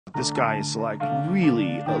This guy is like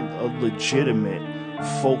really a legitimate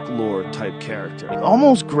folklore type character.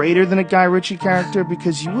 Almost greater than a Guy Ritchie character,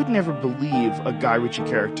 because you would never believe a Guy Ritchie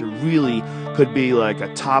character really could be like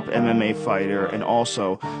a top MMA fighter and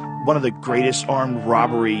also one of the greatest armed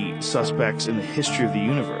robbery suspects in the history of the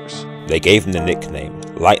universe. They gave him the nickname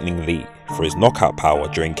Lightning Lee for his knockout power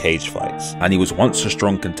during cage fights, and he was once a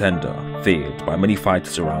strong contender, feared by many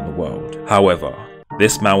fighters around the world. However,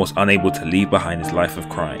 this man was unable to leave behind his life of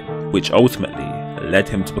crime, which ultimately led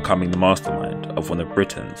him to becoming the mastermind of one of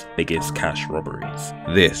Britain's biggest cash robberies.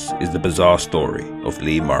 This is the bizarre story of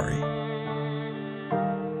Lee Murray.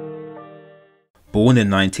 Born in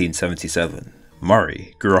 1977,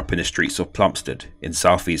 Murray grew up in the streets of Plumstead in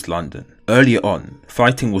southeast London. Earlier on,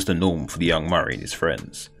 fighting was the norm for the young Murray and his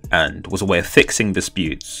friends, and was a way of fixing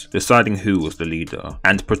disputes, deciding who was the leader,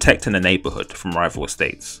 and protecting the neighbourhood from rival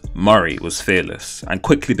estates. Murray was fearless and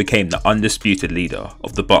quickly became the undisputed leader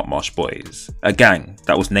of the Buttmarsh Boys, a gang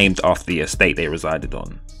that was named after the estate they resided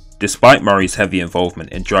on. Despite Murray's heavy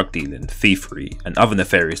involvement in drug dealing, thievery, and other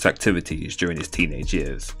nefarious activities during his teenage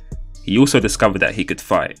years, he also discovered that he could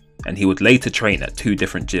fight, and he would later train at two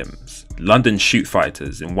different gyms: London Shoot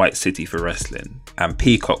Fighters in White City for wrestling, and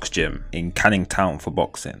Peacock's gym in Canning Town for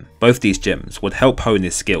boxing. Both these gyms would help hone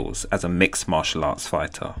his skills as a mixed martial arts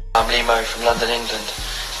fighter. I'm Lee Murray from London, England.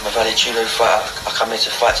 I'm a Valley Judo fighter. I come here to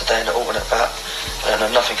fight today in the alternate bout. I don't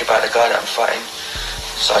know nothing about the guy that I'm fighting,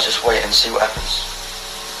 so I just wait and see what happens.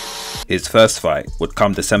 His first fight would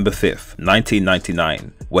come December 5th,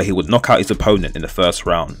 1999, where he would knock out his opponent in the first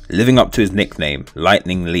round, living up to his nickname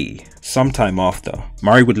Lightning Lee. Sometime after,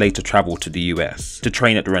 Murray would later travel to the US to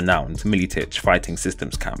train at the renowned Militich Fighting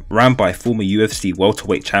Systems camp, ran by former UFC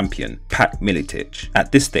welterweight champion Pat Militich.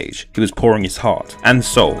 At this stage, he was pouring his heart and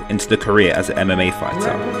soul into the career as an MMA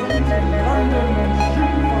fighter.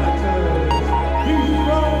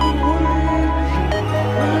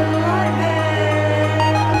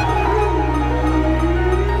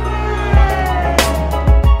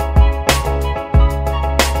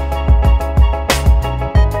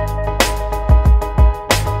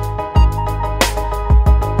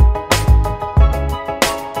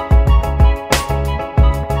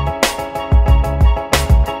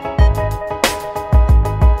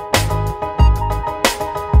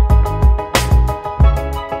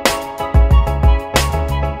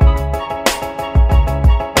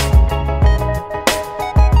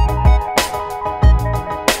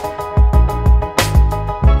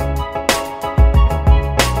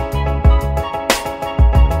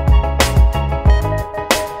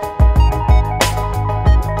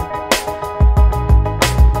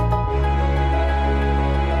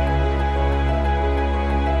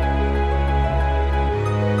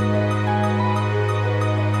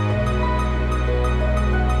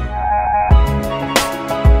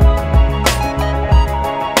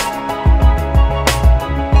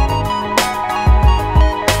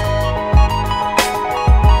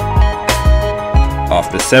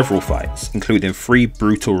 After several fights, including 3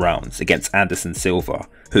 brutal rounds against Anderson Silva,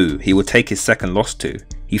 who he would take his second loss to,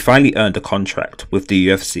 he finally earned a contract with the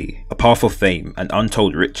UFC. A path of fame and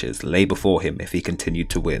untold riches lay before him if he continued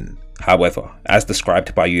to win. However, as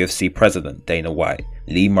described by UFC President Dana White,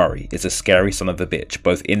 Lee Murray is a scary son of a bitch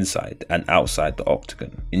both inside and outside the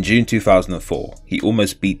octagon. In June 2004, he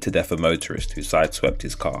almost beat to death a motorist who sideswept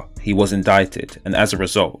his car. He was indicted and as a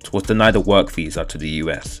result was denied a work visa to the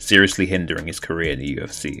US, seriously hindering his career in the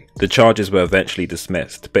UFC. The charges were eventually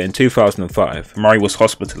dismissed, but in 2005, Murray was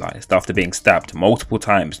hospitalized after being stabbed multiple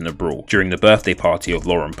times in a brawl during the birthday party of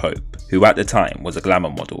Lauren Pope, who at the time was a glamour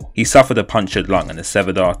model. He suffered a punctured lung and a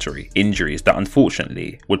severed artery, injuries that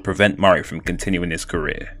unfortunately would prevent Murray from continuing his career.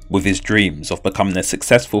 With his dreams of becoming a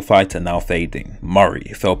successful fighter now fading,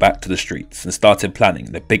 Murray fell back to the streets and started planning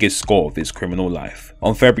the biggest score of his criminal life.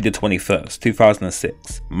 On February 21st,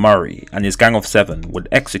 2006, Murray and his gang of 7 would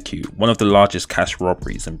execute one of the largest cash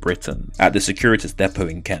robberies in Britain at the Securitas depot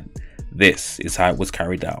in Kent. This is how it was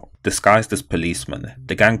carried out. Disguised as policemen,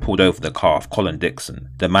 the gang pulled over the car of Colin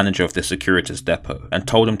Dixon, the manager of the Securitas depot, and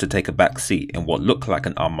told him to take a back seat in what looked like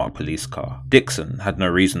an unmarked police car. Dixon had no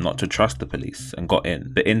reason not to trust the police and got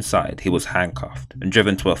in, but inside he was handcuffed and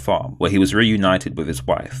driven to a farm where he was reunited with his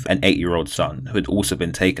wife and 8-year-old son who had also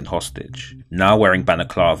been taken hostage. Now wearing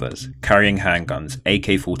balaclavas, carrying handguns,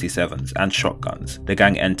 AK-47s and shotguns, the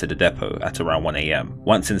gang entered the depot at around 1 AM.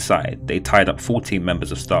 Once inside, they tied up 14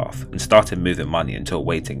 members of staff and started moving money into a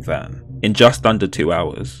waiting van. van. In just under 2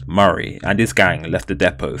 hours, Murray and his gang left the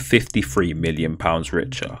depot £53 million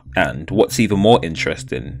richer. And what's even more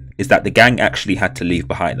interesting is that the gang actually had to leave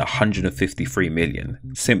behind $153 million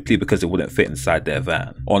simply because it wouldn't fit inside their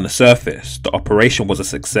van. On the surface, the operation was a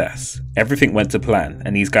success. Everything went to plan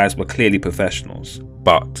and these guys were clearly professionals.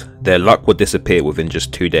 But their luck would disappear within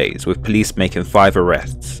just 2 days, with police making 5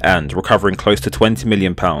 arrests and recovering close to £20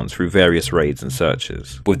 million through various raids and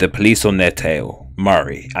searches. With the police on their tail,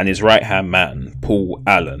 Murray and his right-hand man, Paul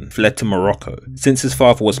Allen, fled to Morocco. Since his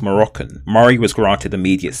father was Moroccan, Murray was granted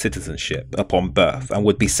immediate citizenship upon birth and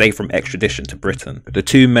would be safe from extradition to Britain. The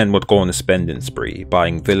two men would go on a spending spree,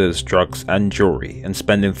 buying villas, drugs and jewellery, and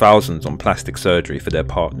spending thousands on plastic surgery for their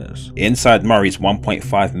partners. Inside Murray's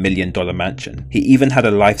 $1.5 million mansion, he even had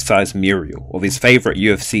a life-size mural of his favourite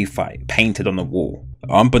UFC fight painted on the wall.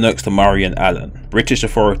 Unbeknownst to Murray and Allen, British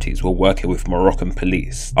authorities were working with Moroccan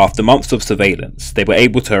police. After months of surveillance, they were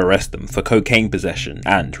able to arrest them for cocaine possession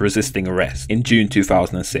and resisting arrest in June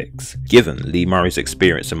 2006. Given Lee Murray's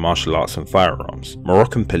experience in martial arts and firearms,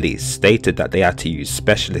 Moroccan police stated that they had to use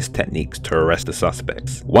specialist techniques to arrest the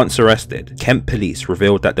suspects. Once arrested, Kent police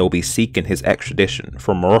revealed that they'll be seeking his extradition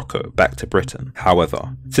from Morocco back to Britain.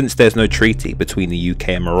 However, since there's no treaty between the UK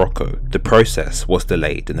and Morocco, the process was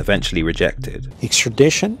delayed and eventually rejected. Extradition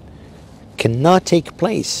cannot take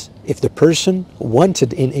place if the person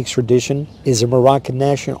wanted in extradition is a Moroccan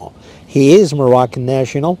national. He is a Moroccan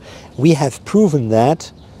national. We have proven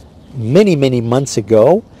that many months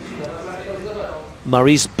ago.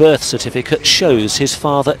 Murray's birth certificate shows his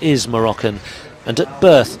father is Moroccan, and at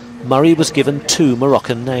birth Murray was given 2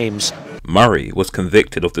 Moroccan names. Murray was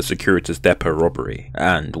convicted of the Securitas depot robbery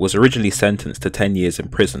and was originally sentenced to 10 years in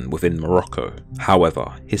prison within Morocco.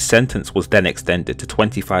 However, his sentence was then extended to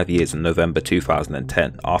 25 years in November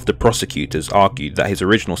 2010 after prosecutors argued that his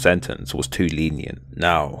original sentence was too lenient.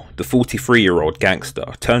 Now, the 43-year-old gangster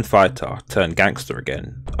turned fighter turned gangster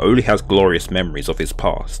again only has glorious memories of his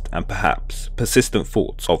past and perhaps persistent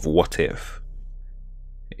thoughts of what if.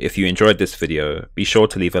 If you enjoyed this video, be sure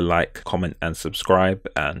to leave a like, comment and subscribe,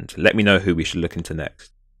 and let me know who we should look into next.